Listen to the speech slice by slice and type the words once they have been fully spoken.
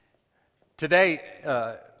Today,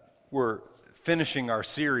 we're finishing our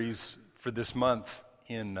series for this month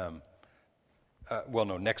in,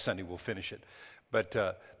 next Sunday we'll finish it. But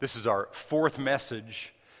this is our fourth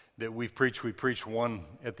message that we've preached. We preached one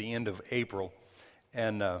at the end of April.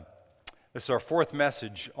 And this is our fourth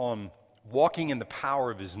message on walking in the power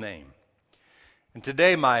of His name. And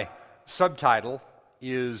today my subtitle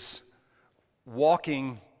is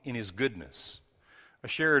Walking in His Goodness. I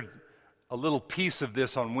shared a little piece of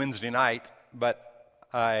this on Wednesday night, but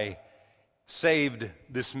I saved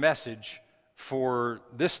this message for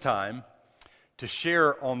this time to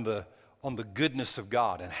share on the goodness of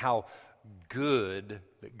God and how good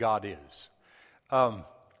that God is.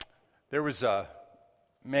 There was a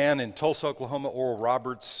man in Tulsa, Oklahoma, Oral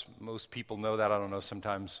Roberts. Most people know that. I don't know,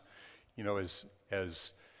 sometimes,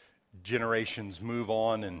 as generations move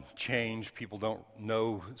on and change, people don't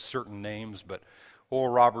know certain names, but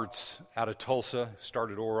Oral Roberts out of Tulsa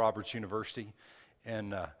started Oral Roberts University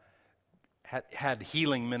and had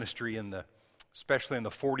healing ministry especially in the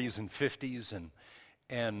 40s and 50s,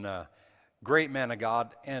 and great man of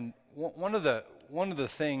God. And one of the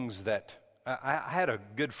things that I had a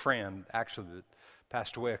good friend actually that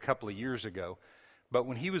passed away a couple of years ago, but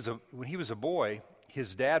when he was a boy,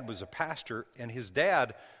 his dad was a pastor, and his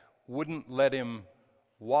dad wouldn't let him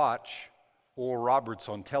watch Oral Roberts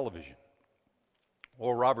on television.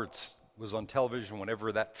 Oral Roberts was on television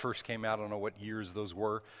whenever that first came out. I don't know what years those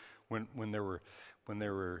were when they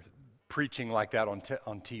were preaching like that on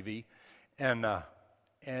TV,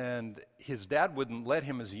 and his dad wouldn't let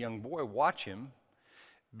him as a young boy watch him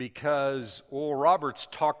because Oral Roberts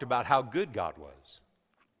talked about how good God was.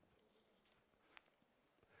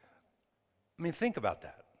 I mean, think about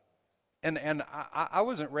that. And I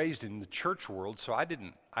wasn't raised in the church world, so I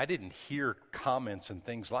didn't hear comments and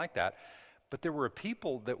things like that. But there were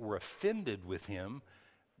people that were offended with him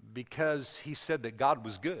because he said that God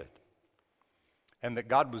was good, and that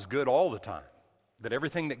God was good all the time, that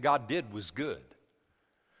everything that God did was good.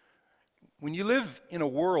 When you live in a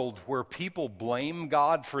world where people blame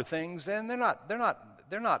God for things, and they're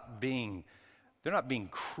not being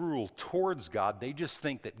cruel towards God, they just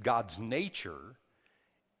think that God's nature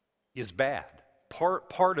is bad.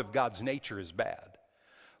 Part of God's nature is bad.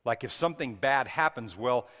 Like if something bad happens,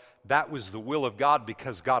 well, that was the will of God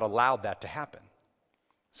because God allowed that to happen.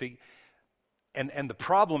 See, and the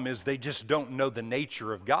problem is they just don't know the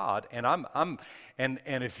nature of God. And and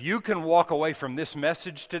if you can walk away from this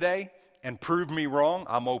message today and prove me wrong,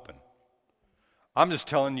 I'm open. I'm just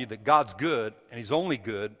telling you that God's good, and He's only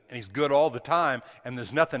good, and He's good all the time, and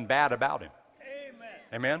there's nothing bad about Him. Amen.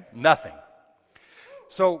 Amen? Nothing.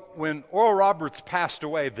 So when Oral Roberts passed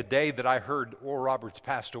away, the day that I heard Oral Roberts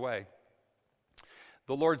passed away,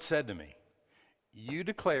 the Lord said to me, you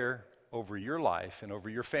declare over your life and over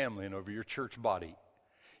your family and over your church body,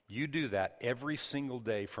 you do that every single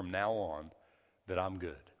day from now on, that I'm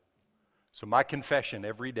good. So my confession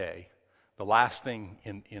every day, the last thing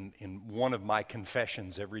in one of my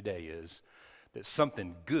confessions every day is that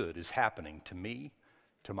something good is happening to me,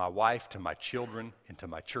 to my wife, to my children, and to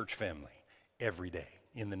my church family every day.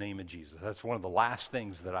 In the name of Jesus. That's one of the last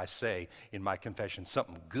things that I say in my confession.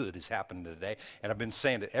 Something good is happening today. And I've been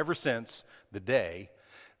saying it ever since the day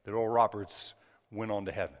that Oral Roberts went on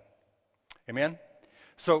to heaven. Amen?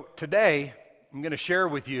 So today, I'm going to share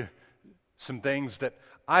with you some things that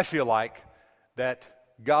I feel like that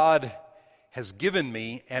God has given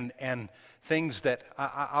me, and things that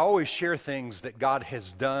I always share things that God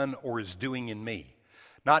has done or is doing in me.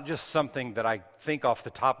 Not just something that I think off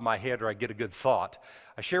the top of my head or I get a good thought.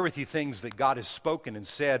 I share with you things that God has spoken and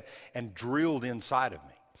said and drilled inside of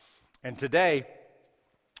me. And today,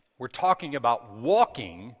 we're talking about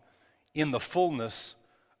walking in the fullness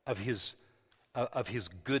of His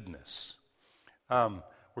goodness. We're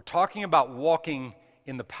talking about walking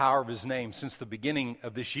in the power of His name. Since the beginning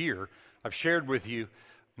of this year, I've shared with you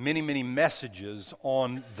many, many messages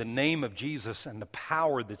on the name of Jesus and the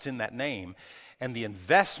power that's in that name, and the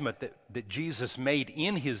investment that Jesus made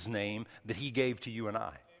in His name that He gave to you and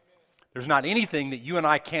I. There's not anything that you and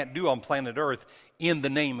I can't do on planet Earth in the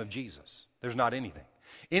name of Jesus. There's not anything.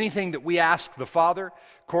 Anything that we ask the Father,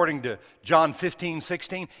 according to John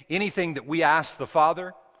 15:16, anything that we ask the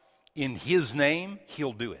Father in His name,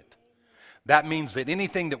 He'll do it. That means that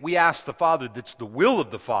anything that we ask the Father that's the will of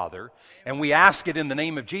the Father, and we ask it in the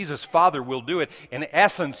name of Jesus, Father will do it. In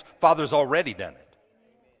essence, Father's already done it.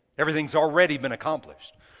 Everything's already been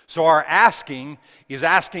accomplished. So our asking is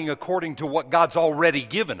asking according to what God's already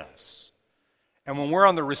given us. And when we're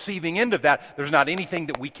on the receiving end of that, there's not anything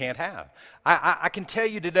that we can't have. I can tell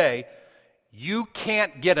you today, you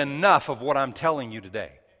can't get enough of what I'm telling you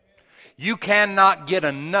today. You cannot get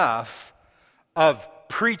enough of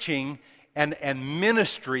preaching and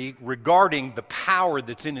ministry regarding the power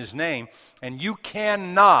that's in His name, and you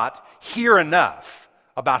cannot hear enough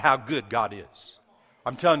about how good God is.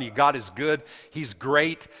 I'm telling you, God is good. He's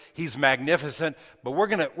great. He's magnificent. But we're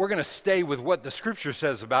gonna stay with what the Scripture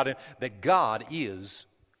says about Him, that God is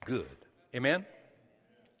good. Amen?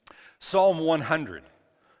 Psalm 100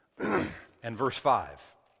 and verse 5.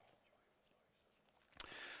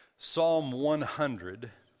 Psalm 100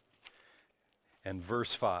 and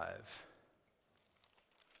verse 5.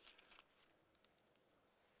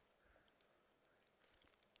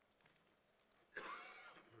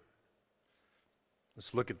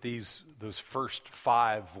 Let's look at those first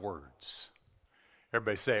 5 words.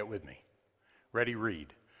 Everybody say it with me. Ready, read.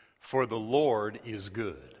 For the Lord is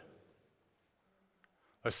good.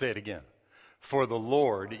 Let's say it again. For the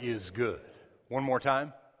Lord is good. One more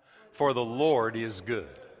time. For the Lord is good.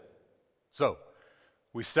 So,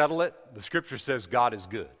 we settle it. The Scripture says God is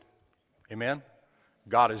good. Amen?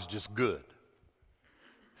 God is just good.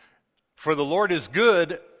 For the Lord is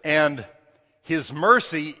good, and His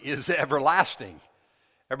mercy is everlasting.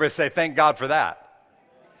 Everybody say, thank God for that.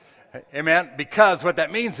 Amen? Because what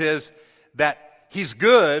that means is that He's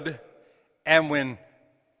good, and when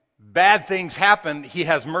bad things happen, He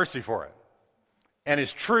has mercy for it. And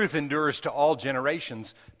His truth endures to all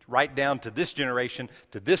generations, right down to this generation,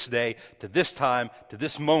 to this day, to this time, to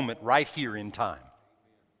this moment, right here in time.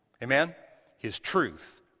 Amen? His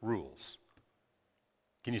truth rules.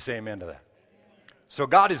 Can you say amen to that? So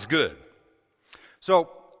God is good. So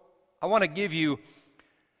I want to give you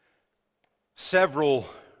several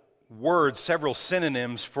words, several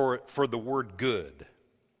synonyms for the word good.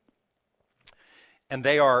 And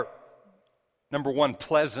they are, number one,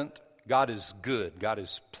 pleasant. God is good. God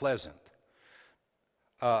is pleasant.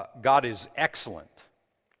 God is excellent.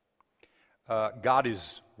 God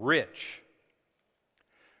is rich.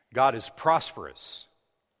 God is prosperous.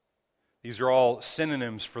 These are all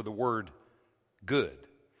synonyms for the word good.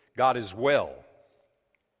 God is well.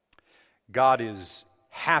 God is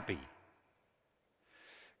happy.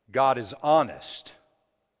 God is honest.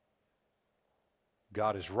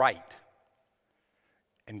 God is right.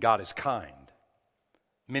 And God is kind.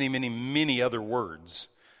 Many, many, many other words,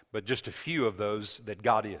 but just a few of those that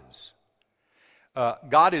God is.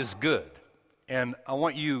 God is good. And I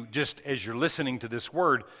want you, just as you're listening to this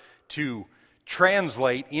word, to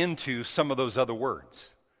translate into some of those other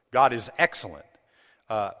words. God is excellent.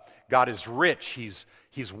 God is rich. He's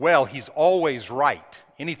well. He's always right.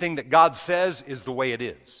 Anything that God says is the way it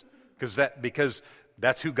is. Because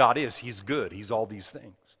that's who God is. He's good. He's all these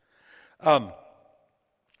things. The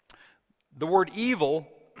word evil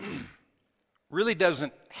really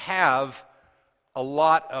doesn't have a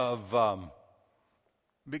lot of,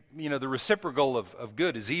 the reciprocal of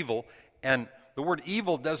good is evil, and the word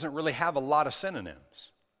evil doesn't really have a lot of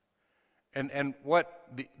synonyms. And what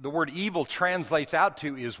the word evil translates out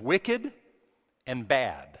to is wicked and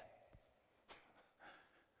bad.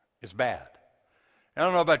 It's bad. I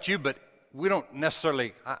don't know about you, but we don't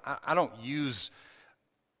necessarily, I don't use,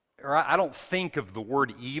 or I don't think of the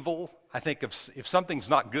word evil. I think if something's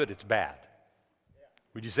not good, it's bad.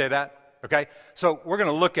 Would you say that? Okay? So we're going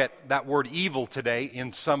to look at that word evil today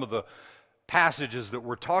in some of the passages that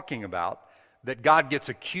we're talking about that God gets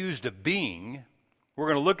accused of being. We're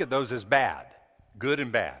going to look at those as bad, good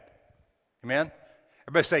and bad. Amen?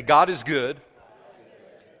 Everybody say, God is good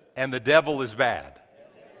and the devil is bad.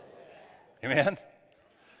 Amen?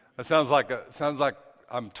 That sounds like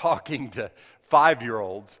I'm talking to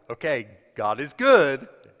 5-year-olds. Okay, God is good,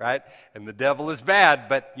 right? And the devil is bad.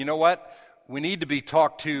 But you know what? We need to be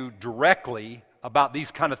talked to directly about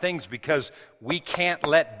these kind of things because we can't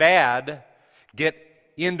let bad get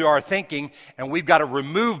into our thinking, and we've got to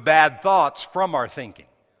remove bad thoughts from our thinking.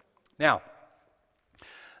 Now,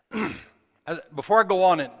 before I go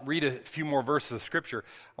on and read a few more verses of Scripture,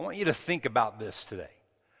 I want you to think about this today.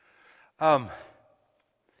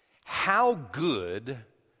 How good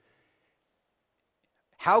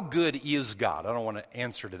is God? I don't want to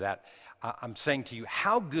answer to that. I'm saying to you,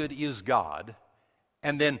 how good is God?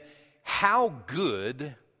 And then, how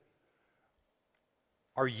good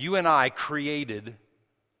are you and I created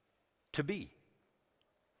to be?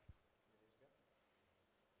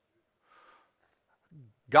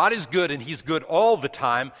 God is good and He's good all the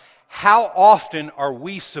time. How often are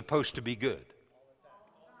we supposed to be good?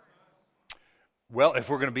 Well, if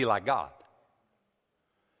we're going to be like God.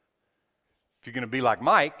 If you're going to be like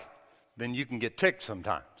Mike, then you can get ticked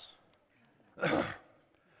sometimes.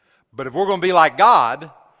 But if we're going to be like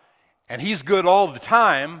God, and He's good all the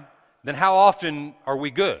time, then how often are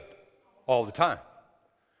we good? all the time.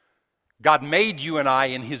 God made you and I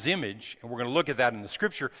in His image, and we're going to look at that in the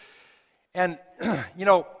Scripture. And,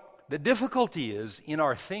 the difficulty is in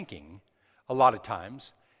our thinking a lot of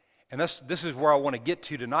times, and this is where I want to get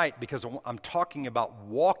to tonight, because I'm talking about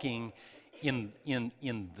walking in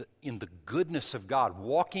the goodness of God,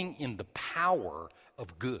 walking in the power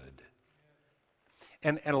of good.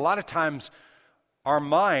 And a lot of times our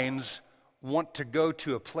minds want to go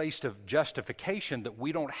to a place of justification that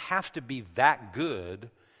we don't have to be that good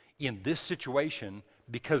in this situation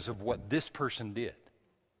because of what this person did.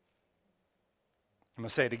 I'm going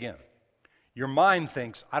to say it again. Your mind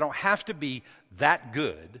thinks, I don't have to be that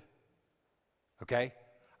good, okay?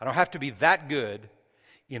 I don't have to be that good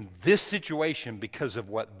in this situation because of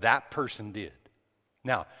what that person did.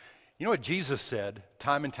 Now, you know what Jesus said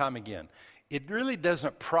time and time again? It really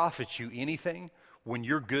doesn't profit you anything when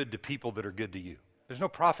you're good to people that are good to you. There's no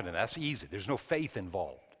profit in that. That's easy. There's no faith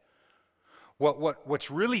involved. What's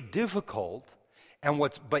really difficult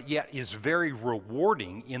but yet is very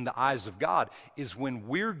rewarding in the eyes of God is when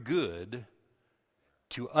we're good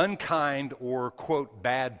to unkind or, quote,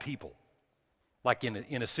 bad people. Like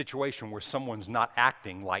in a situation where someone's not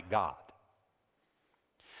acting like God.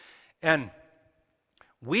 And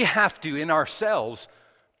we have to, in ourselves,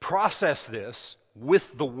 process this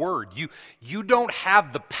with the Word. You don't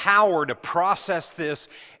have the power to process this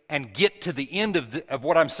and get to the end of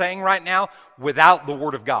what I'm saying right now without the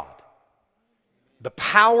Word of God. The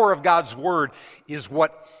power of God's Word is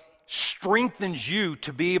what strengthens you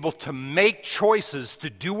to be able to make choices to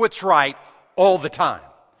do what's right all the time.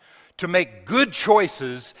 To make good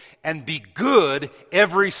choices and be good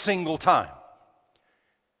every single time.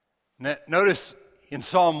 Notice in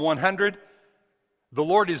Psalm 100, the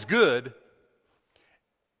Lord is good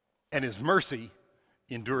and His mercy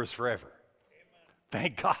endures forever. Amen.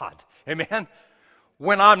 Thank God. Amen.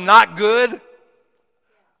 When I'm not good,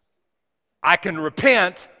 I can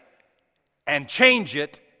repent and change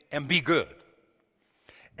it and be good.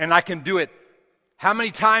 And I can do it how many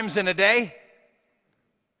times in a day?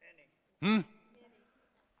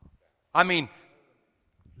 I mean,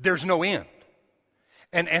 there's no end.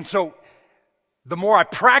 And so the more I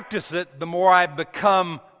practice it, the more I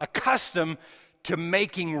become accustomed to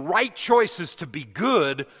making right choices to be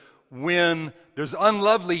good when there's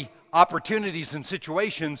unlovely opportunities and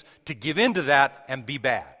situations to give into that and be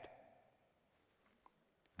bad.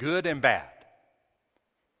 Good and bad.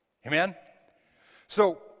 Amen?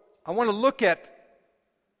 So I want to look at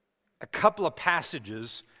a couple of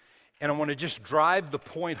passages, and I want to just drive the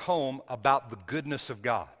point home about the goodness of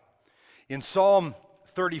God. In Psalm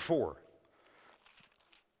 34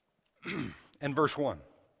 and verse 1.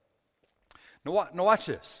 Now watch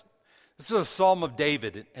this. This is a psalm of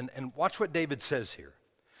David, and watch what David says here.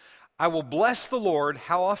 I will bless the Lord,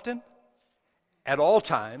 how often? At all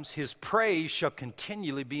times. His praise shall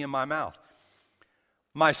continually be in my mouth.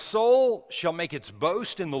 My soul shall make its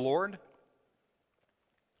boast in the Lord.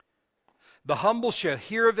 The humble shall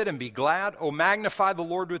hear of it and be glad. O magnify the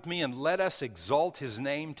Lord with me, and let us exalt His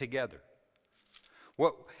name together.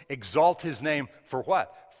 What? Exalt His name for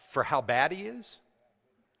what? For how bad He is?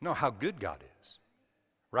 No, how good God is.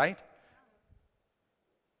 Right?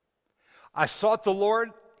 I sought the Lord,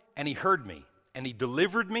 and He heard me, and He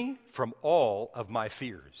delivered me from all of my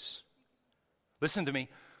fears. Listen to me.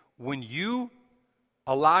 When you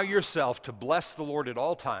allow yourself to bless the Lord at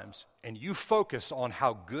all times, and you focus on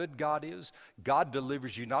how good God is, God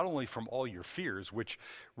delivers you not only from all your fears, which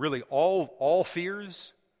really all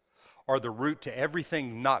fears are the root to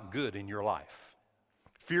everything not good in your life.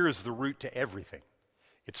 Fear is the root to everything.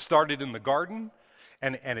 It started in the garden,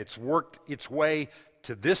 and it's worked its way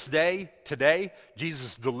to this day, today.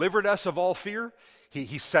 Jesus delivered us of all fear.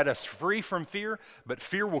 He set us free from fear, but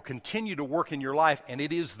fear will continue to work in your life, and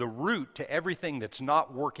it is the root to everything that's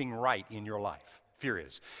not working right in your life. Fear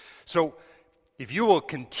is. So if you will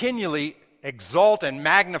continually exalt and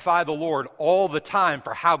magnify the Lord all the time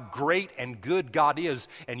for how great and good God is,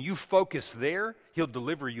 and you focus there, He'll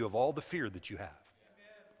deliver you of all the fear that you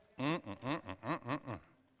have.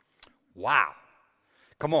 Wow.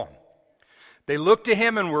 Come on. They looked to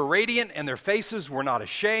Him and were radiant, and their faces were not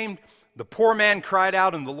ashamed. The poor man cried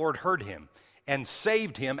out, and the Lord heard him and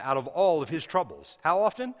saved him out of all of his troubles. How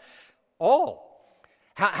often? All.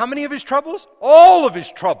 How many of his troubles? All of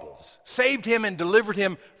his troubles. Saved him and delivered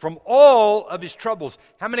him from all of his troubles.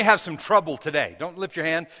 How many have some trouble today? Don't lift your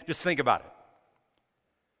hand. Just think about it.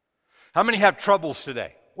 How many have troubles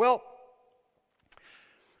today? Well,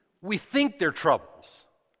 we think they're troubles.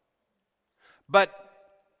 But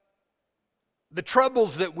the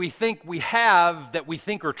troubles that we think we have, that we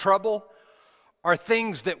think are trouble, are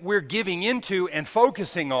things that we're giving into and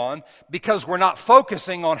focusing on because we're not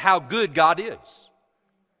focusing on how good God is.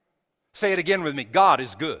 Say it again with me. God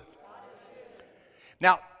is good.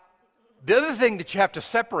 Now, the other thing that you have to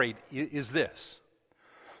separate is this,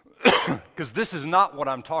 because this is not what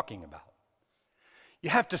I'm talking about. You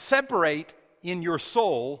have to separate in your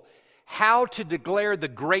soul how to declare the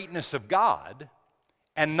greatness of God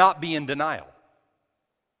and not be in denial.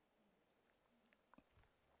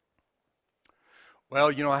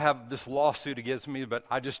 Well, I have this lawsuit against me, but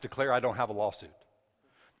I just declare I don't have a lawsuit.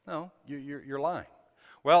 No, you're lying.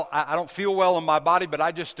 Well, I don't feel well in my body, but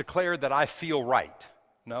I just declare that I feel right.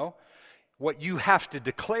 No. What you have to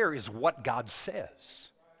declare is what God says.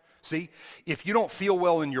 See, if you don't feel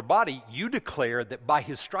well in your body, you declare that by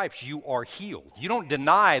His stripes you are healed. You don't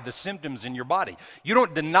deny the symptoms in your body. You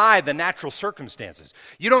don't deny the natural circumstances.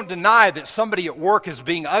 You don't deny that somebody at work is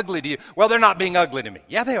being ugly to you. Well, they're not being ugly to me.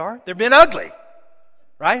 Yeah, they are. They're being ugly.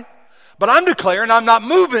 Right? But I'm declaring I'm not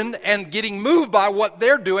moving and getting moved by what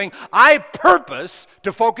they're doing. I purpose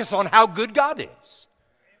to focus on how good God is.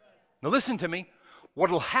 Now listen to me.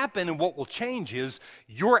 What will happen and what will change is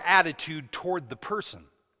your attitude toward the person.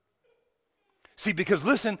 See, because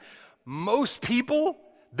listen, most people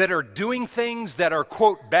that are doing things that are,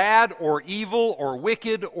 quote, bad or evil or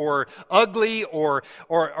wicked or ugly or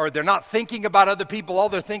they're not thinking about other people, all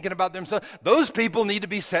they're thinking about themselves, those people need to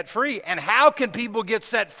be set free. And how can people get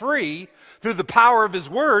set free through the power of His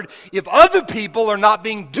Word if other people are not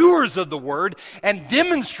being doers of the Word and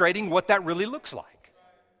demonstrating what that really looks like?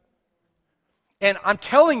 And I'm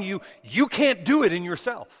telling you, you can't do it in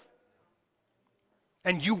yourself.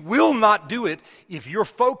 And you will not do it if your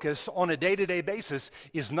focus on a day-to-day basis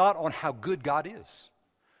is not on how good God is.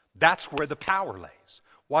 That's where the power lays.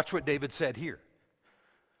 Watch what David said here.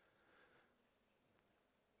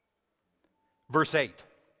 Verse 8.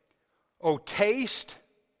 Oh, taste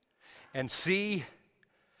and see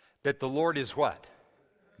that the Lord is what?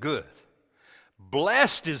 Good.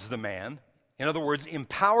 Blessed is the man, in other words,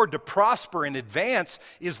 empowered to prosper and advance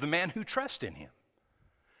is the man who trusts in Him.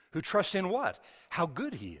 Who trusts in what? How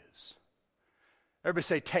good He is. Everybody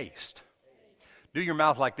say taste. Do your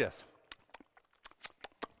mouth like this.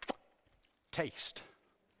 Taste.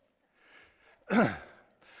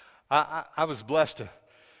 I was blessed to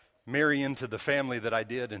marry into the family that I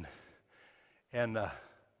did, and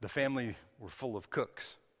the family were full of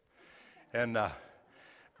cooks. And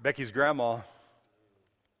Becky's grandma,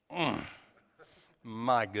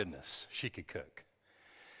 my goodness, she could cook.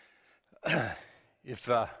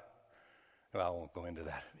 Well, I won't go into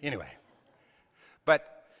that. Anyway,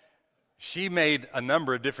 but she made a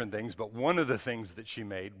number of different things, but one of the things that she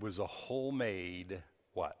made was a homemade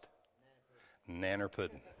what? Nanner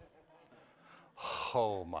pudding.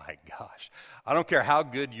 Oh my gosh. I don't care how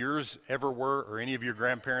good yours ever were or any of your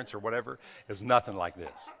grandparents or whatever, it's nothing like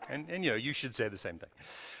this. And you should say the same thing.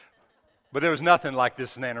 But there was nothing like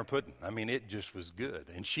this nanner pudding. I mean, it just was good.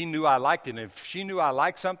 And she knew I liked it. And if she knew I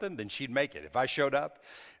liked something, then she'd make it. If I showed up,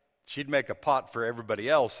 she'd make a pot for everybody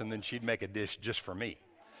else, and then she'd make a dish just for me.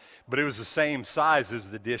 But it was the same size as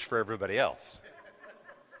the dish for everybody else.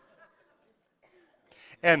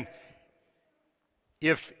 And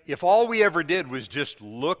if all we ever did was just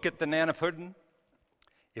look at the banana pudding,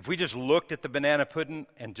 if we just looked at the banana pudding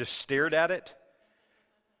and just stared at it,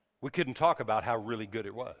 we couldn't talk about how really good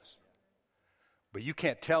it was. But you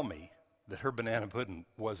can't tell me that her banana pudding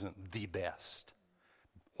wasn't the best.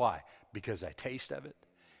 Why? Because I tasted of it,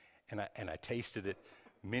 and I tasted it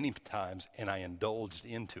many times, and I indulged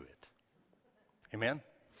into it. Amen?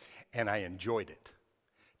 And I enjoyed it.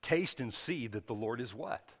 Taste and see that the Lord is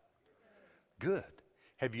what? Good.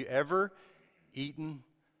 Have you ever eaten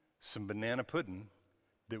some banana pudding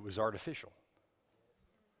that was artificial?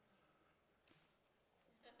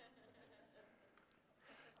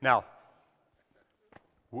 Now,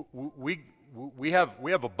 we have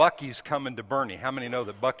a Buc-ee's coming to Bernie. How many know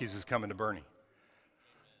that Buc-ee's is coming to Bernie?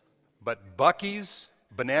 But Buc-ee's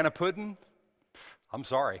banana pudding, I'm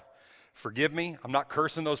sorry. Forgive me. I'm not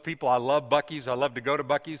cursing those people. I love Buc-ee's. I love to go to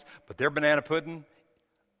Buc-ee's. But their banana pudding,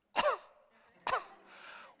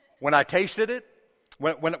 when I tasted it,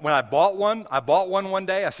 when I bought one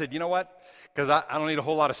day, I said, you know what? Because I don't eat a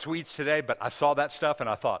whole lot of sweets today, but I saw that stuff and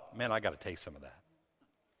I thought, man, I got to taste some of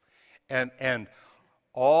that. And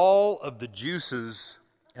all of the juices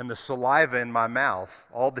and the saliva in my mouth,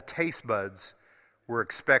 all the taste buds were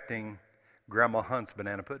expecting Grandma Hunt's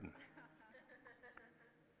banana pudding.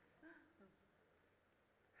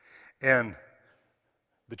 And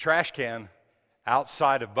the trash can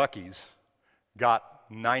outside of Buc-ee's got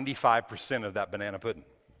 95% of that banana pudding.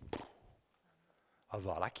 I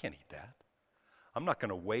thought, I can't eat that. I'm not going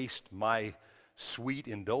to waste my sweet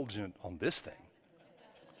indulgent on this thing.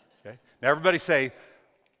 Okay? Now everybody say,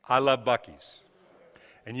 I love Buc-ee's.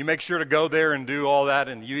 And you make sure to go there and do all that,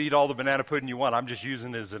 and you eat all the banana pudding you want. I'm just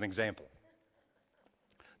using it as an example.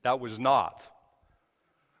 That was not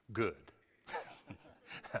good.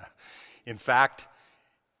 In fact,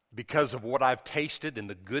 because of what I've tasted and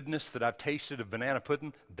the goodness that I've tasted of banana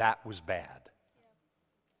pudding, that was bad.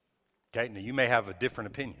 Okay, now you may have a different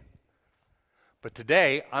opinion. But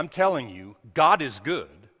today, I'm telling you, God is good,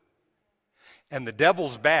 and the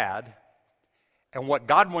devil's bad, and what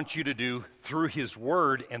God wants you to do through His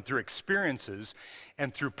Word and through experiences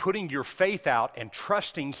and through putting your faith out and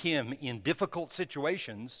trusting Him in difficult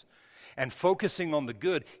situations and focusing on the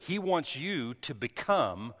good, He wants you to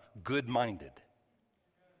become good-minded.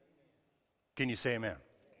 Can you say amen?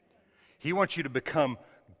 He wants you to become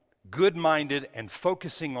good-minded and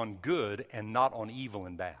focusing on good and not on evil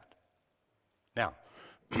and bad. Now,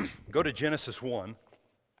 go to Genesis 1,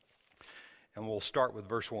 and we'll start with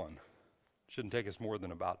verse 1. Shouldn't take us more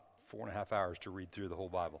than about 4.5 hours to read through the whole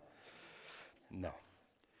Bible. No.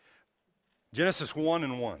 Genesis 1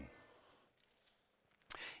 and 1.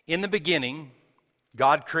 In the beginning,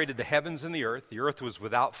 God created the heavens and the earth. The earth was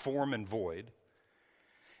without form and void.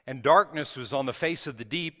 And darkness was on the face of the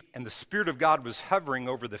deep, and the Spirit of God was hovering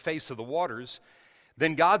over the face of the waters.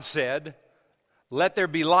 Then God said, let there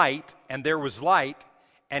be light, and there was light.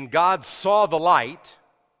 And God saw the light,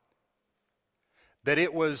 that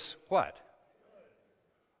it was what?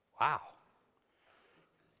 Wow.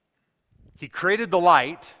 He created the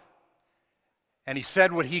light, and He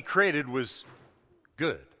said what He created was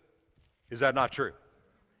good. Is that not true?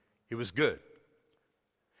 It was good.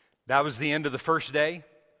 That was the end of the first day.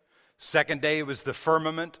 Second day, it was the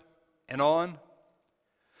firmament and on.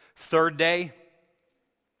 Third day,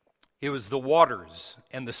 it was the waters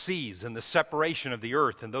and the seas and the separation of the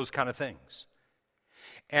earth and those kind of things.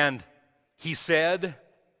 And He said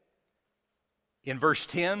in verse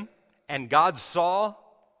 10, and God saw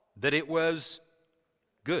that it was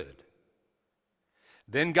good.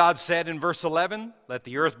 Then God said in verse 11, let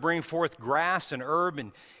the earth bring forth grass and herb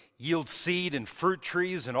and yield seed and fruit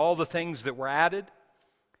trees and all the things that were added.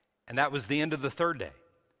 And that was the end of the third day.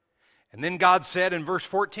 And then God said in verse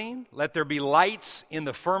 14, let there be lights in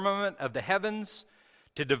the firmament of the heavens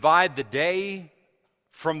to divide the day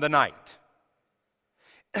from the night.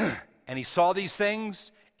 And He saw these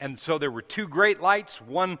things, and so there were two great lights,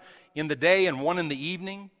 one in the day and one in the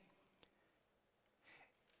evening.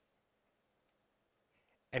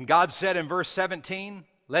 And God said in verse 17,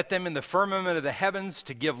 let them in the firmament of the heavens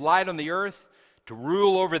to give light on the earth, to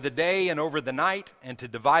rule over the day and over the night, and to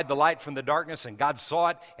divide the light from the darkness. And God saw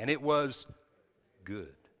it, and it was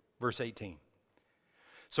good. Verse 18.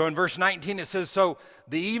 So in verse 19 it says, so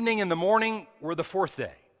the evening and the morning were the fourth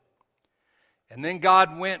day. And then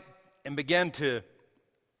God went and began to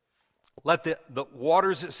let the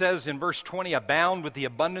waters, it says in verse 20, abound with the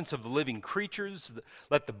abundance of the living creatures.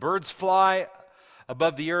 Let the birds fly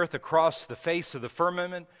above the earth across the face of the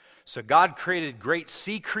firmament. So God created great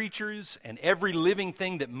sea creatures and every living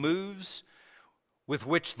thing that moves, with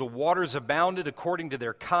which the waters abounded according to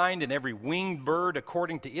their kind, and every winged bird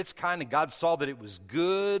according to its kind. And God saw that it was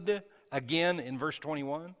good, again in verse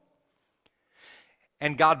 21.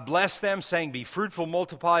 And God blessed them, saying, be fruitful,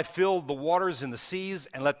 multiply, fill the waters and the seas,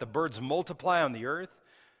 and let the birds multiply on the earth.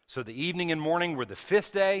 So the evening and morning were the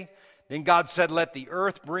fifth day. Then God said, let the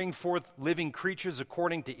earth bring forth living creatures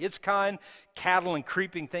according to its kind, cattle and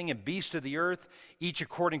creeping thing and beast of the earth, each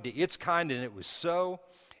according to its kind, and it was so.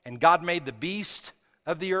 And God made the beast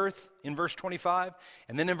of the earth in verse 25.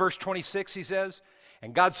 And then in verse 26 He says,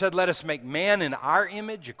 and God said, let us make man in our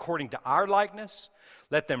image according to our likeness.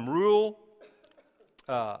 Let them rule,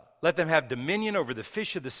 let them have dominion over the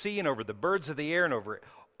fish of the sea and over the birds of the air and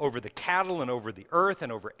over the cattle and over the earth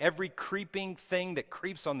and over every creeping thing that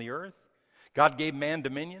creeps on the earth. God gave man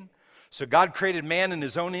dominion. So God created man in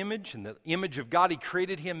His own image. In the image of God He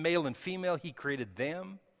created him, male and female He created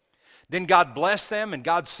them. Then God blessed them, and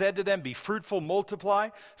God said to them, be fruitful, multiply,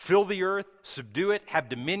 fill the earth, subdue it, have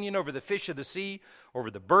dominion over the fish of the sea,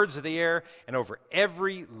 over the birds of the air, and over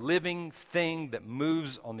every living thing that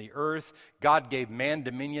moves on the earth. God gave man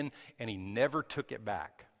dominion, and He never took it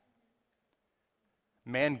back.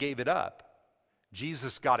 Man gave it up.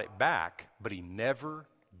 Jesus got it back, but He never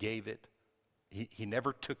gave it. He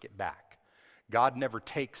never took it back. God never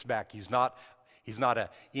takes back. He's not an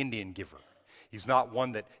Indian giver. He's not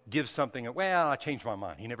one that gives something, well, I changed my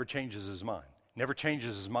mind. He never changes His mind. Never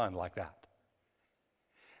changes His mind like that.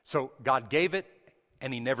 So God gave it,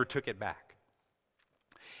 and He never took it back.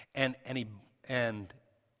 And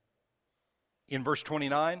in verse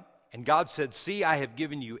 29, and God said, "See, I have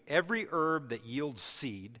given you every herb that yields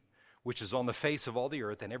seed, which is on the face of all the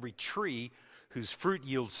earth, and every tree whose fruit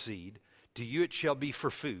yields seed. To you it shall be for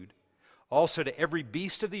food. Also to every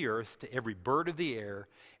beast of the earth, to every bird of the air,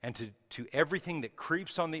 and to everything that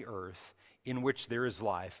creeps on the earth, in which there is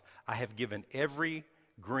life, I have given every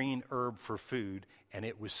green herb for food," and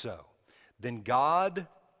it was so. Then God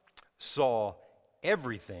saw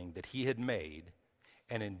everything that he had made,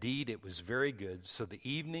 and indeed it was very good. So the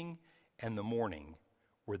evening and the morning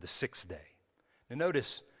were the sixth day. Now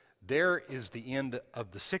notice, there is the end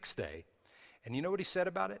of the sixth day. And you know what he said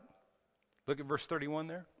about it? Look at verse 31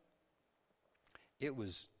 there. It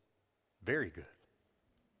was very good.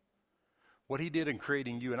 What he did in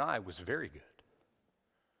creating you and I was very good.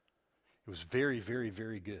 It was very, very,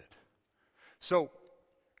 very good. So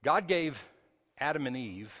God gave Adam and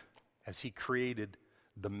Eve, as he created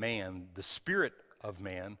the man, the spirit of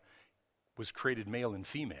man was created male and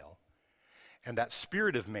female. And that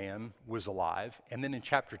spirit of man was alive. And then in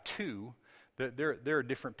chapter 2, there are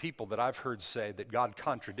different people that I've heard say that God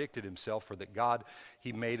contradicted himself, or that God,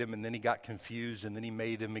 he made him and then he got confused and then he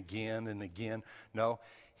made him again and again. No,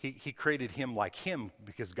 he created him like him,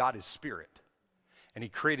 because God is spirit. And he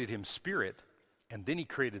created him spirit, and then he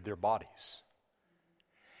created their bodies.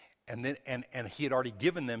 And then and he had already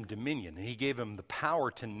given them dominion, and he gave them the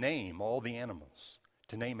power to name all the animals,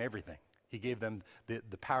 to name everything. He gave them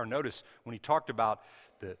the power. Notice when he talked about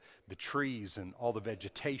the trees and all the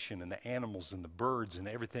vegetation and the animals and the birds and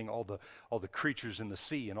everything, all the creatures in the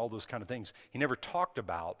sea and all those kind of things, he never talked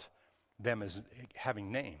about them as having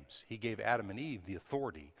names. He gave Adam and Eve the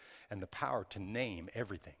authority and the power to name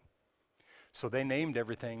everything. So they named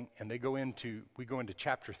everything, and we go into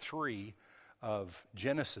chapter 3 of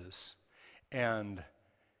Genesis, and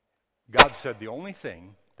God said, the only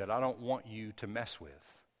thing that I don't want you to mess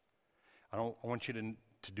with, I don't want you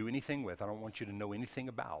to do anything with, I don't want you to know anything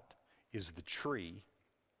about, is the tree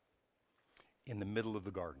in the middle of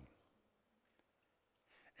the garden.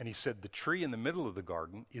 And he said the tree in the middle of the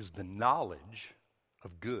garden is the knowledge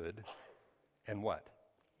of good and what?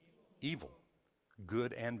 Evil.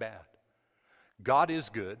 Good and bad. God is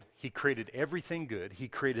good. He created everything good. He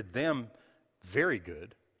created them very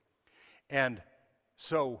good. And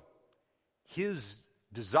so his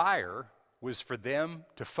desire was for them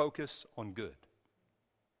to focus on good.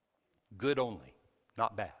 Good only,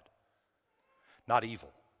 not bad, not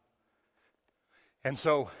evil. And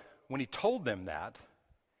so when he told them that,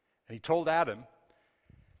 and he told Adam,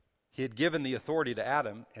 he had given the authority to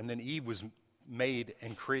Adam, and then Eve was made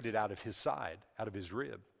and created out of his side, out of his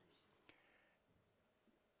rib.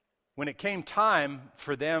 When it came time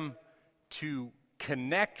for them to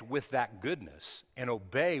connect with that goodness and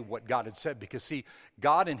obey what God had said, because see,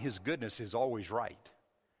 God in his goodness is always right.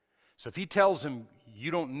 So if he tells him, you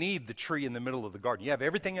don't need the tree in the middle of the garden, you have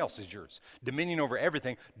everything else is yours, dominion over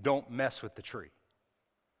everything, don't mess with the tree.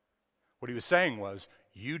 What he was saying was,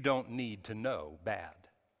 you don't need to know bad.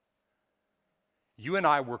 You and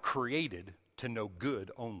I were created to know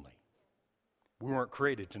good only. We weren't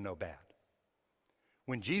created to know bad.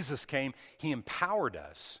 When Jesus came, he empowered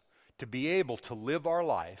us to be able to live our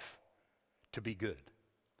life to be good,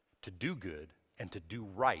 and to do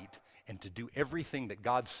right, and to do everything that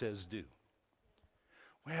God says do.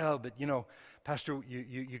 Well, but Pastor,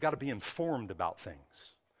 you got to be informed about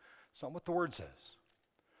things. It's not what the Word says.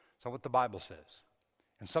 It's not what the Bible says.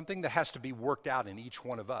 And something that has to be worked out in each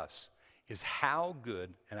one of us is how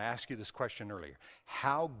good, and I asked you this question earlier,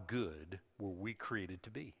 how good were we created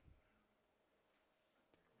to be?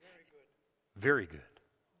 Very good. Very good.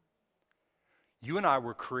 You and I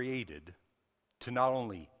were created to not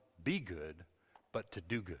only be good, but to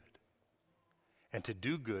do good. And to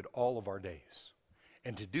do good all of our days.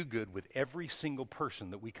 And to do good with every single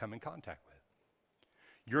person that we come in contact with.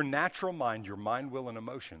 Your natural mind, your mind, will, and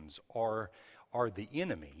emotions are the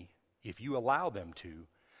enemy, if you allow them to.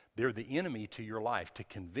 They're the enemy to your life to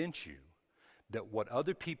convince you that what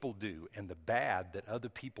other people do and the bad that other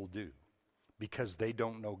people do, because they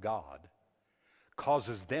don't know God,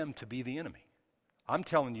 causes them to be the enemy. I'm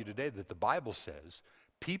telling you today that the Bible says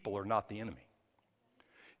people are not the enemy.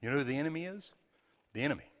 You know who the enemy is? The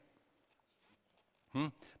enemy.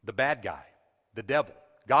 The bad guy, the devil.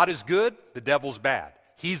 God is good, the devil's bad.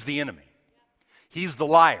 He's the enemy. He's the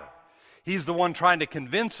liar. He's the one trying to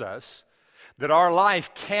convince us that our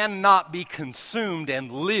life cannot be consumed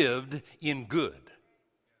and lived in good.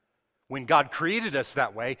 When God created us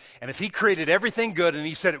that way, and if he created everything good and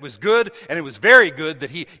he said it was good and it was very good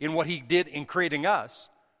that in what he did in creating us,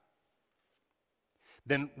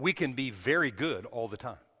 then we can be very good all the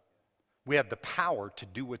time. We have the power to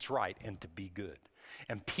do what's right and to be good.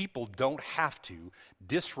 And people don't have to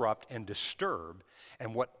disrupt and disturb,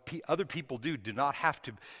 and what other people do not have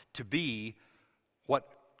to be what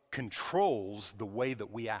controls the way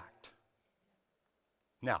that we act.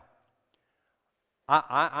 Now,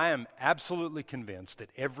 I am absolutely convinced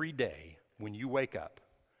that every day when you wake up,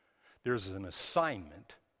 there's an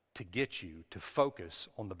assignment to get you to focus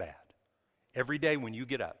on the bad. Every day when you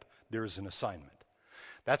get up, there's an assignment.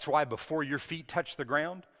 That's why before your feet touch the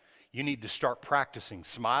ground, you need to start practicing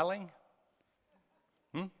smiling.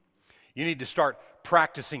 You need to start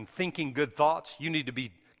practicing thinking good thoughts. You need to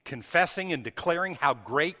be confessing and declaring how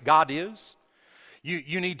great God is.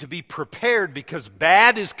 You need to be prepared because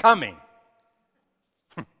bad is coming.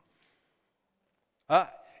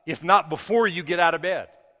 If not before you get out of bed.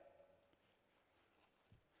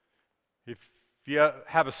 If you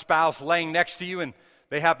have a spouse laying next to you and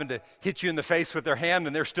they happen to hit you in the face with their hand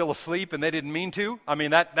and they're still asleep and they didn't mean to, I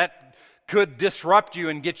mean, that could disrupt you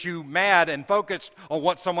and get you mad and focused on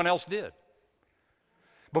what someone else did.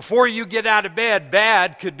 Before you get out of bed,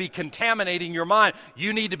 bad could be contaminating your mind.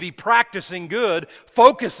 You need to be practicing good,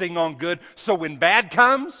 focusing on good, so when bad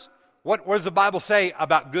comes, what does the Bible say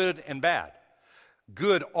about good and bad?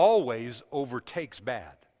 Good always overtakes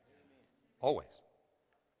bad. Always.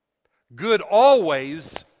 Good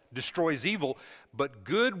always destroys evil, but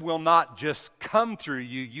good will not just come through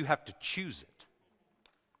you. You have to choose it.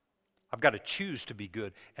 I've got to choose to be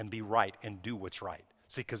good and be right and do what's right.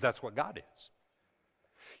 See, because that's what God is.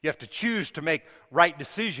 You have to choose to make right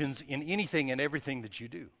decisions in anything and everything that you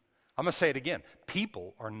do. I'm going to say it again.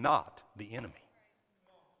 People are not the enemy.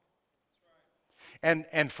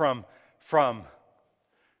 And from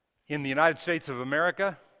in the United States of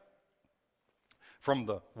America, from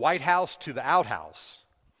the White House to the outhouse,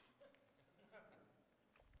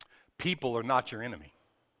 people are not your enemy.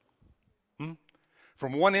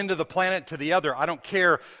 From one end of the planet to the other, I don't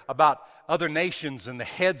care about other nations and the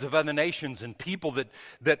heads of other nations and people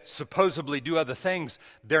that supposedly do other things.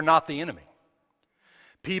 They're not the enemy.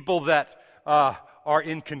 People that are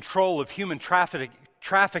in control of human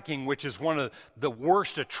trafficking, which is one of the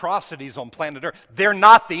worst atrocities on planet Earth, they're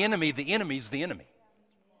not the enemy. The enemy's the enemy.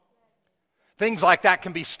 Things like that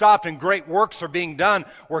can be stopped and great works are being done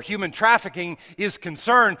where human trafficking is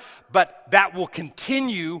concerned, but that will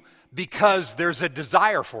continue because there's a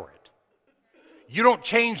desire for it. You don't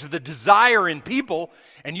change the desire in people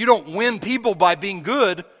and you don't win people by being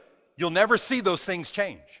good, you'll never see those things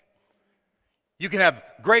change. You can have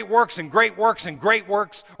great works and great works and great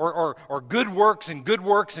works or good works and good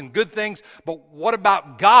works and good things, but what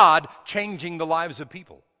about God changing the lives of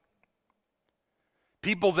people?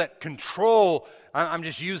 People that control, I'm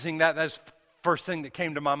just using that as first thing that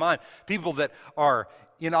came to my mind. People that are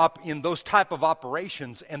in those type of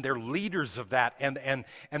operations and they're leaders of that and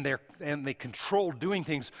they control doing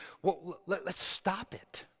things. Well, let's stop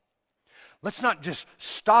it. Let's not just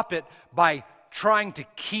stop it by trying to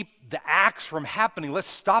keep the acts from happening. Let's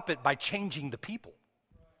stop it by changing the people.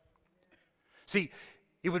 See,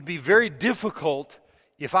 it would be very difficult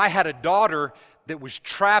if I had a daughter that was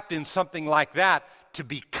trapped in something like that to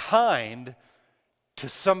be kind to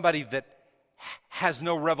somebody that has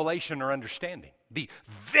no revelation or understanding. Be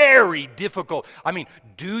very difficult. I mean,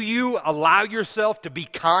 do you allow yourself to be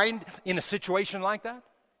kind in a situation like that?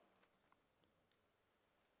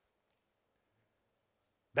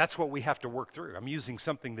 That's what we have to work through. I'm using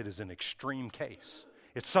something that is an extreme case.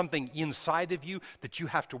 It's something inside of you that you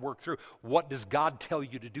have to work through. What does God tell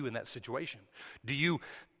you to do in that situation? Do you,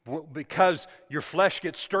 because your flesh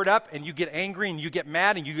gets stirred up and you get angry and you get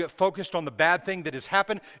mad and you get focused on the bad thing that has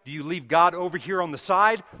happened, do you leave God over here on the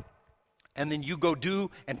side and then you go do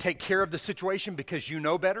and take care of the situation because you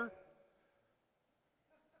know better?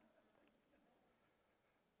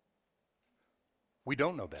 We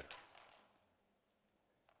don't know better.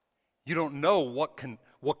 You don't know what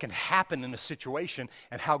can happen in a situation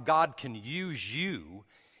and how God can use you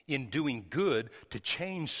in doing good to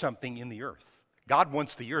change something in the earth. God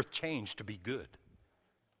wants the earth changed to be good.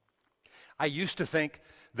 I used to think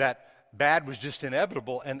that bad was just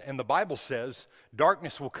inevitable, and the Bible says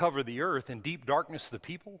darkness will cover the earth and deep darkness the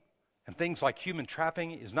people. And things like human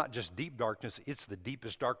trafficking is not just deep darkness, it's the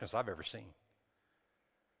deepest darkness I've ever seen.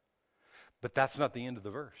 But that's not the end of the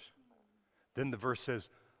verse. Then the verse says,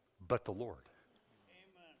 but the Lord.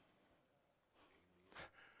 Amen.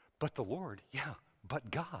 But the Lord, yeah,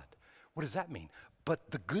 but God. What does that mean?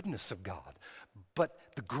 But the goodness of God, but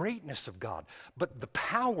the greatness of God, but the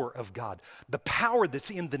power of God, the power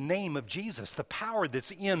that's in the name of Jesus, the power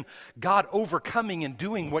that's in God overcoming and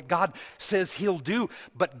doing what God says He'll do.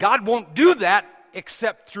 But God won't do that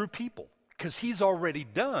except through people, because he's already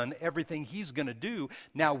done everything he's going to do.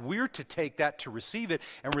 Now we're to take that, to receive it,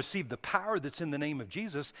 and receive the power that's in the name of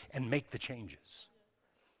Jesus and make the changes.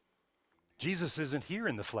 Jesus isn't here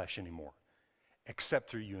in the flesh anymore, except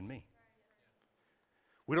through you and me.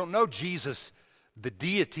 We don't know Jesus, the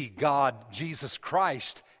deity, God, Jesus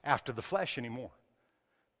Christ, after the flesh anymore.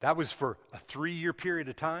 That was for a 3-year period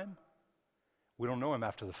of time. We don't know him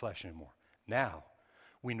after the flesh anymore. Now,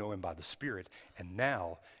 we know him by the Spirit. And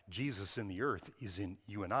now, Jesus in the earth is in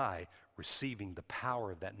you and I, receiving the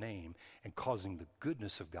power of that name and causing the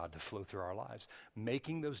goodness of God to flow through our lives.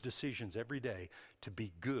 Making those decisions every day to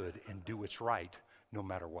be good and do what's right, no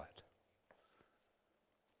matter what.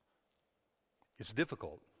 It's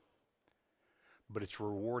difficult, but it's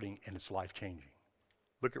rewarding and it's life-changing.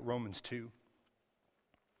 Look at Romans 2.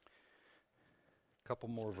 A couple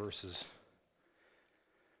more verses.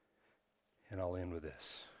 And I'll end with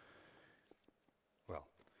this. Well,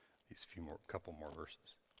 couple more verses.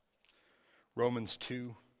 Romans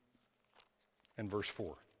 2 and verse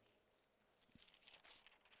 4.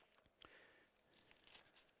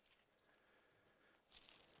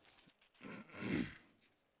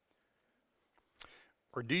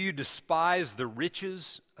 Or do you despise the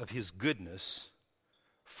riches of his goodness,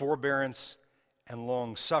 forbearance, and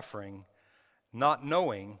long-suffering, not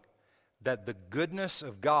knowing that the goodness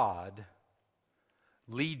of God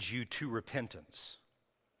leads you to repentance?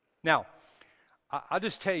 Now, I'll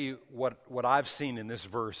just tell you what I've seen in this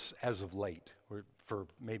verse as of late, or for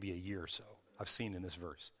maybe a year or so, I've seen in this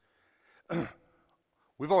verse.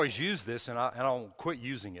 We've always used this, and I don't quit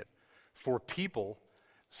using it, for people.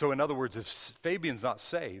 So in other words, if Fabian's not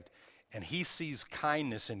saved, and he sees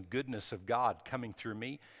kindness and goodness of God coming through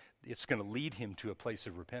me, it's going to lead him to a place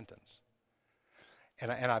of repentance.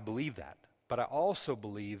 And I believe that. But I also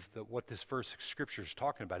believe that what this verse of Scripture is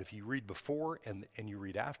talking about, if you read before and you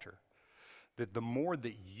read after, that the more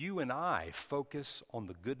that you and I focus on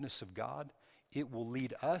the goodness of God, it will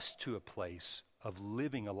lead us to a place of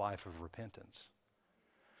living a life of repentance.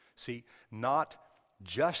 See, not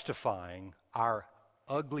justifying our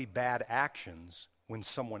ugly, bad actions when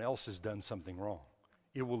someone else has done something wrong.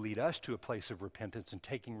 It will lead us to a place of repentance and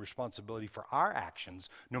taking responsibility for our actions,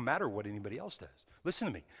 no matter what anybody else does. Listen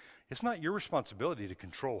to me. It's not your responsibility to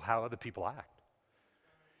control how other people act.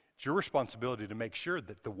 It's your responsibility to make sure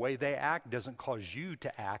that the way they act doesn't cause you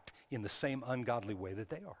to act in the same ungodly way that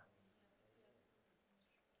they are.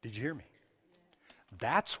 Did you hear me?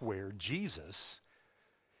 That's where Jesus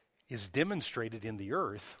is demonstrated in the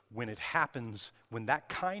earth when it happens, when that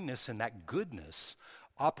kindness and that goodness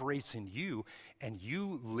operates in you and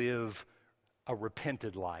you live a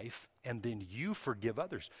repented life and then you forgive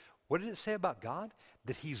others. What did it say about God?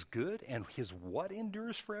 That he's good and his what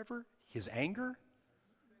endures forever? His anger?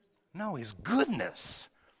 No, his goodness.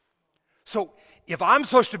 So if I'm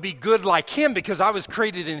supposed to be good like him because I was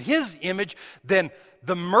created in his image, then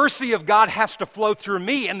the mercy of God has to flow through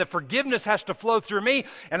me and the forgiveness has to flow through me,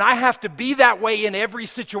 and I have to be that way in every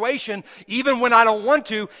situation, even when I don't want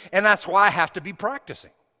to, and that's why I have to be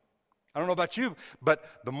practicing. I don't know about you, but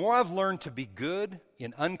the more I've learned to be good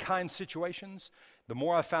in unkind situations, the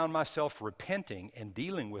more I found myself repenting and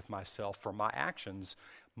dealing with myself for my actions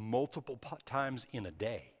multiple times in a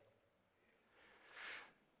day.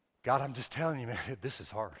 God, I'm just telling you, man, this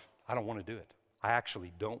is hard. I don't want to do it. I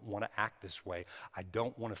actually don't want to act this way. I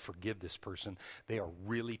don't want to forgive this person. They are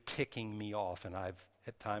really ticking me off, and I've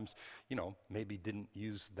at times, maybe didn't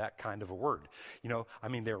use that kind of a word.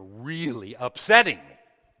 They're really upsetting me,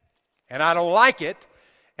 and I don't like it,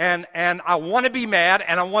 and I want to be mad,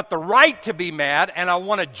 and I want the right to be mad, and I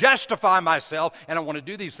want to justify myself, and I want to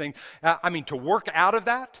do these things. To work out of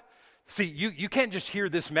that. See, you can't just hear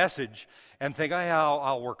this message and think, oh, yeah,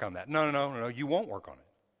 I'll work on that. No, you won't work on it.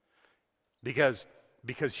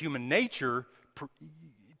 Because human nature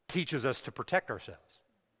teaches us to protect ourselves.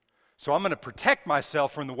 So I'm going to protect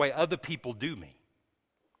myself from the way other people do me.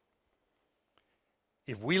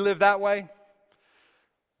 If we live that way,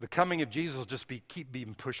 the coming of Jesus will just keep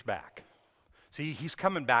being pushed back. See, he's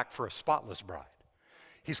coming back for a spotless bride.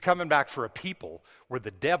 He's coming back for a people where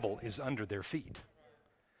the devil is under their feet.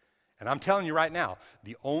 And I'm telling you right now,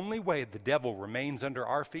 the only way the devil remains under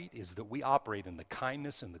our feet is that we operate in the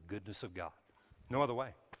kindness and the goodness of God. No other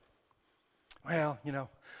way. Well,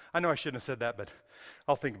 I know I shouldn't have said that, but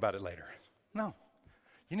I'll think about it later. No,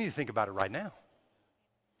 you need to think about it right now.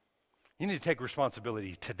 You need to take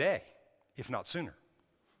responsibility today, if not sooner.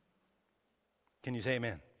 Can you say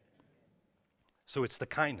amen? So it's the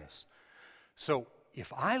kindness. So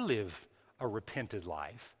if I live a repented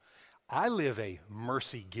life, I live a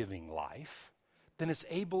mercy-giving life, then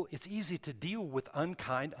it's easy to deal with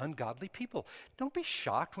unkind, ungodly people. Don't be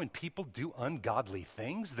shocked when people do ungodly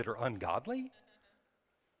things that are ungodly.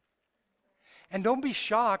 And don't be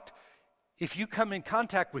shocked if you come in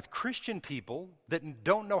contact with Christian people that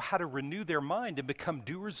don't know how to renew their mind and become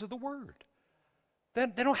doers of the word. They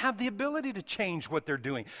don't have the ability to change what they're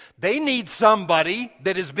doing. They need somebody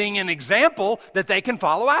that is being an example that they can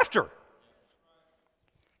follow after.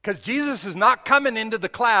 Because Jesus is not coming into the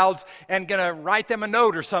clouds and going to write them a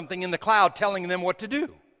note or something in the cloud telling them what to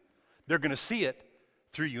do. They're going to see it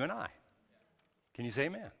through you and I. Can you say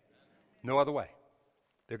amen? No other way.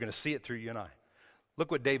 They're going to see it through you and I. Look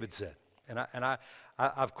what David said. And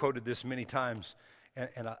I've quoted this many times,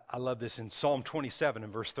 and I love this in Psalm 27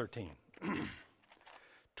 and verse 13.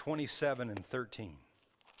 27 and 13.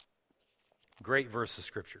 Great verse of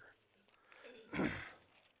Scripture.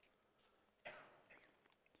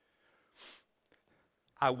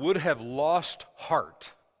 I would have lost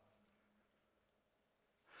heart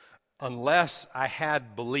unless I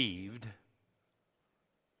had believed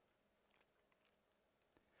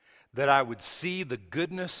that I would see the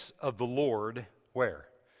goodness of the Lord, where?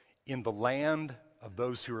 In the land of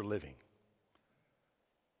those who are living.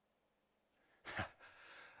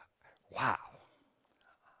 Wow.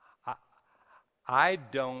 I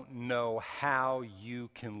don't know how you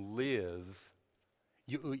can live.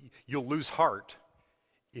 You'll lose heart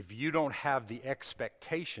if you don't have the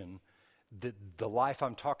expectation that the life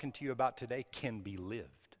I'm talking to you about today can be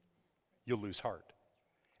lived. You'll lose heart.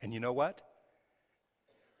 And you know what?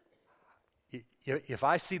 If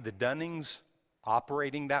I see the Dunnings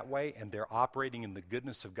operating that way and they're operating in the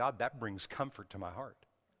goodness of God, that brings comfort to my heart.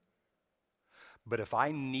 But if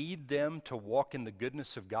I need them to walk in the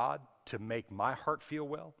goodness of God to make my heart feel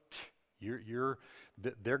well,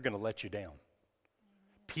 they're going to let you down.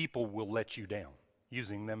 People will let you down,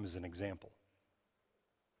 using them as an example.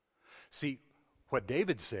 See, what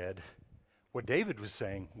David was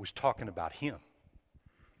saying was talking about him,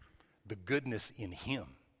 the goodness in him.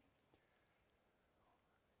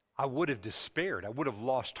 I would have despaired. I would have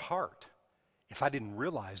lost heart if I didn't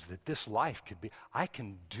realize that this life I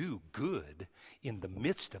can do good in the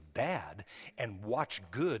midst of bad and watch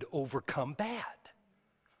good overcome bad.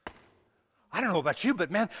 I don't know about you, but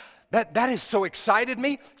man, that has so excited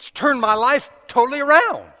me. It's turned my life totally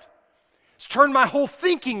around. It's turned my whole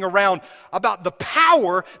thinking around about the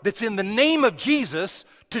power that's in the name of Jesus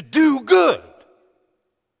to do good.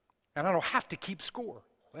 And I don't have to keep score.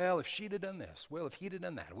 Well, if she'd have done this. Well, if he'd have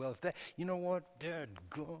done that. Well, if that, you know what? Dad,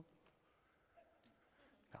 go.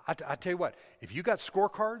 I tell you what, if you got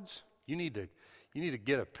scorecards, you need to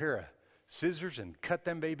get a pair of scissors and cut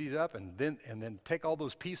them babies up and then take all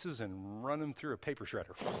those pieces and run them through a paper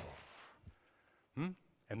shredder.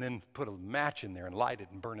 And then put a match in there and light it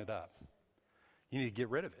and burn it up. You need to get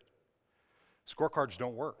rid of it. Scorecards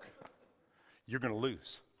don't work. You're going to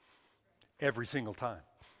lose every single time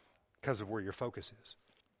because of where your focus is.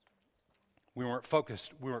 We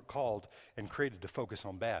weren't called and created to focus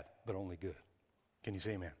on bad, but only good. Can you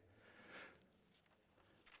say amen?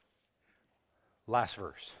 Last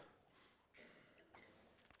verse.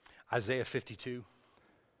 Isaiah 52.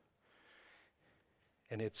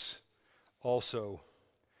 And it's also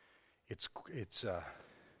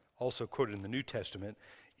quoted in the New Testament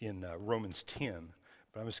in Romans 10,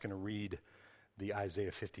 but I'm just going to read the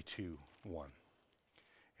Isaiah 52 one,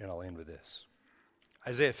 and I'll end with this.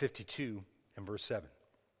 Isaiah 52 and verse 7.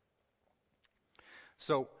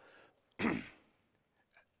 So,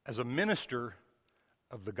 as a minister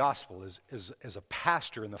of the gospel, as a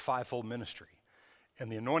pastor in the fivefold ministry,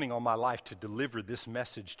 and the anointing on my life to deliver this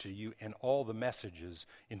message to you and all the messages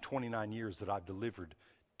in 29 years that I've delivered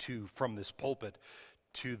from this pulpit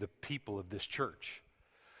to the people of this church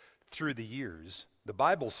through the years, the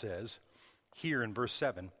Bible says here in verse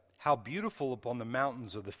 7, how beautiful upon the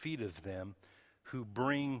mountains are the feet of them who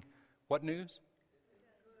bring what news?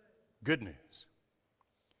 Good news.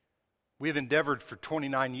 We have endeavored for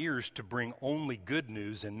 29 years to bring only good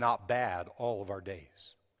news and not bad all of our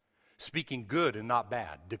days. Speaking good and not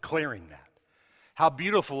bad, declaring that. How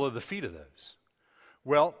beautiful are the feet of those?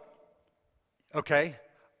 Well, okay,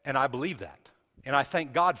 and I believe that. And I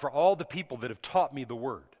thank God for all the people that have taught me the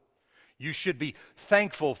word. You should be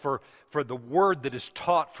thankful for the word that is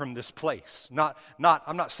taught from this place. I'm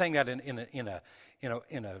not saying that in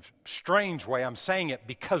a strange way. I'm saying it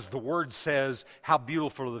because the word says how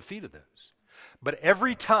beautiful are the feet of those. But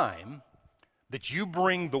every time that you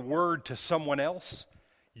bring the word to someone else,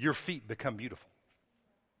 your feet become beautiful.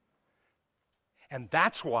 And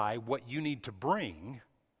that's why what you need to bring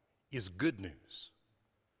is good news.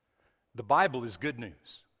 The Bible is good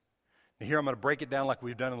news. And here I'm going to break it down like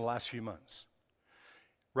we've done in the last few months.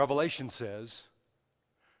 Revelation says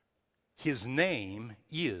his name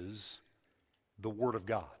is the Word of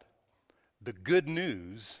God. The good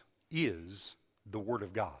news is the Word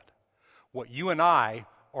of God. What you and I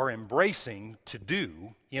are embracing to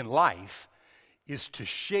do in life is to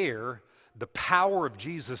share the power of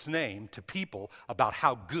Jesus' name to people about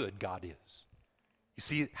how good God is. You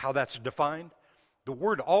see how that's defined? The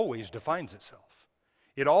Word always defines itself.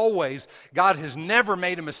 God has never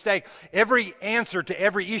made a mistake. Every answer to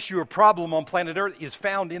every issue or problem on planet Earth is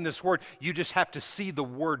found in this Word. You just have to see the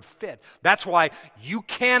Word fit. That's why you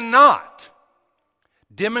cannot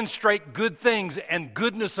demonstrate good things and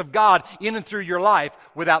goodness of God in and through your life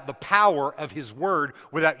without the power of His Word,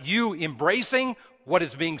 without you embracing what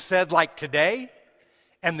is being said like today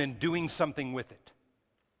and then doing something with it.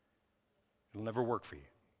 It'll never work for you.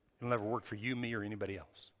 It'll never work for you, me, or anybody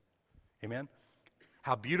else. Amen?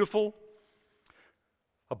 How beautiful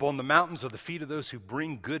upon the mountains are the feet of those who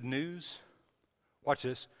bring good news. Watch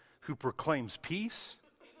this. Who proclaims peace,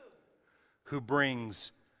 who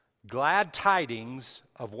brings glad tidings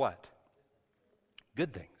of what?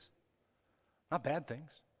 Good things. Not bad things.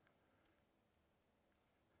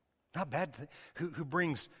 Not bad things.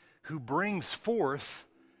 Who brings forth,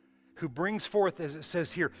 as it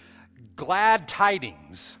says here, glad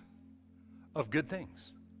tidings of good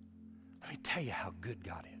things. Let me tell you how good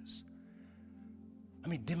God is. Let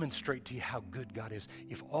me demonstrate to you how good God is.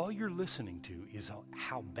 If all you're listening to is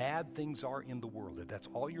how bad things are in the world, if that's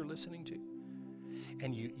all you're listening to,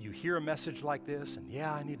 and you hear a message like this, and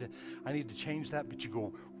yeah, I need to change that, but you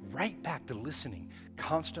go right back to listening,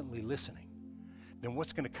 constantly listening, then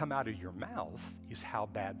what's going to come out of your mouth is how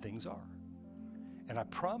bad things are. And I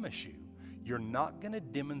promise you, you're not going to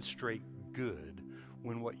demonstrate good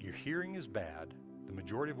when what you're hearing is bad, the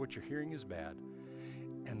majority of what you're hearing is bad,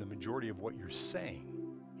 and the majority of what you're saying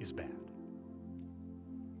is bad.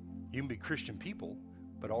 You can be Christian people,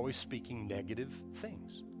 but always speaking negative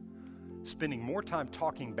things. Spending more time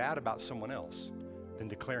talking bad about someone else than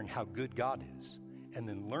declaring how good God is, and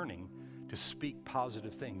then learning to speak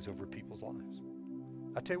positive things over people's lives.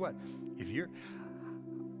 I tell you what,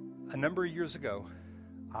 a number of years ago,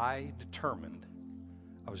 I determined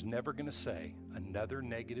I was never going to say another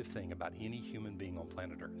negative thing about any human being on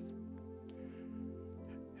planet Earth.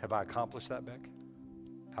 Have I accomplished that, Beck?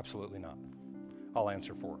 Absolutely not. I'll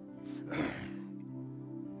answer for it.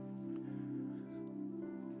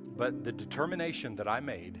 But the determination that I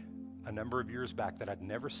made a number of years back that I'd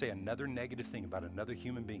never say another negative thing about another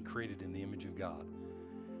human being created in the image of God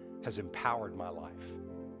has empowered my life.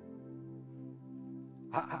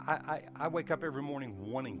 I wake up every morning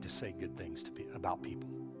wanting to say good things about people.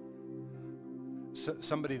 So,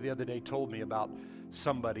 somebody the other day told me about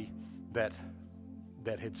somebody that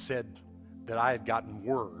had said that I had gotten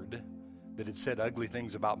word that had said ugly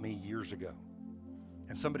things about me years ago.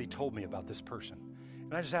 And somebody told me about this person.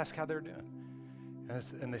 And I just asked how they're doing.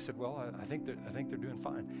 And they said, well, I think they're doing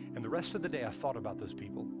fine. And the rest of the day I thought about those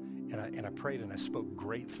people, and I prayed and I spoke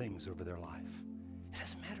great things over their life. It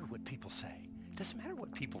doesn't matter what people say. It doesn't matter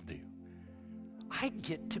what people do. I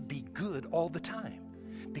get to be good all the time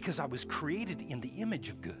because I was created in the image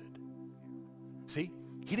of good. See,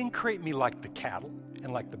 He didn't create me like the cattle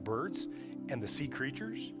and like the birds and the sea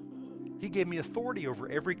creatures. He gave me authority over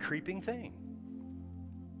every creeping thing.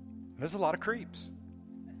 And there's a lot of creeps.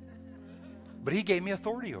 But He gave me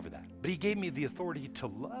authority over that. But He gave me the authority to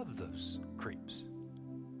love those creeps.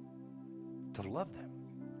 To love them.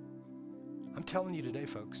 I'm telling you today,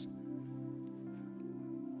 folks,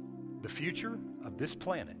 the future of this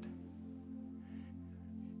planet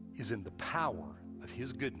is in the power of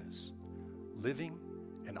His goodness, living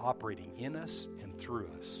and operating in us and through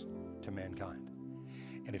us to mankind.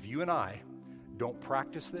 And if you and I don't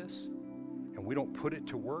practice this and we don't put it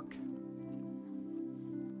to work,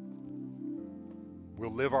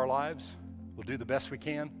 we'll live our lives, we'll do the best we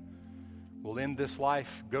can, we'll end this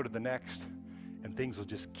life, go to the next, and things will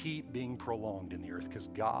just keep being prolonged in the earth because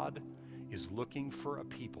God is looking for a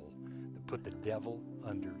people that put the devil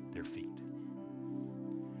under their feet.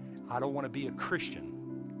 I don't want to be a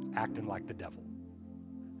Christian acting like the devil.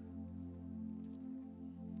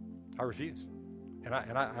 I refuse. And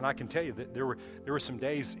I can tell you that there were some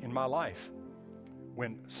days in my life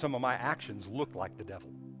when some of my actions looked like the devil.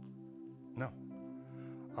 No.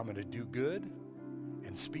 I'm going to do good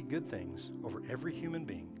and speak good things over every human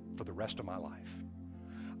being for the rest of my life.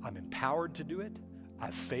 I'm empowered to do it.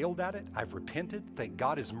 I've failed at it. I've repented. Thank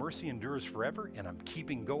God his mercy endures forever, and I'm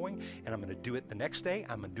keeping going, and I'm going to do it the next day.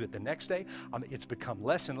 I'm going to do it the next day. It's become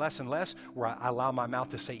less and less and less where I allow my mouth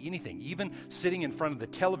to say anything. Even sitting in front of the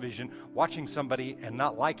television, watching somebody and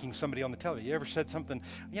not liking somebody on the television. You ever said something,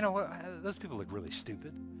 those people look really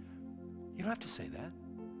stupid? You don't have to say that.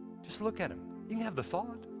 Just look at them. You can have the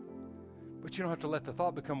thought, but you don't have to let the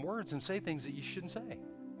thought become words and say things that you shouldn't say.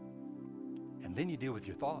 And then you deal with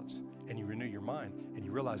your thoughts, and you renew your mind, and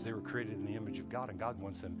you realize they were created in the image of God, and God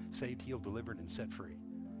wants them saved, healed, delivered, and set free.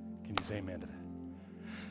 Can you say amen to that?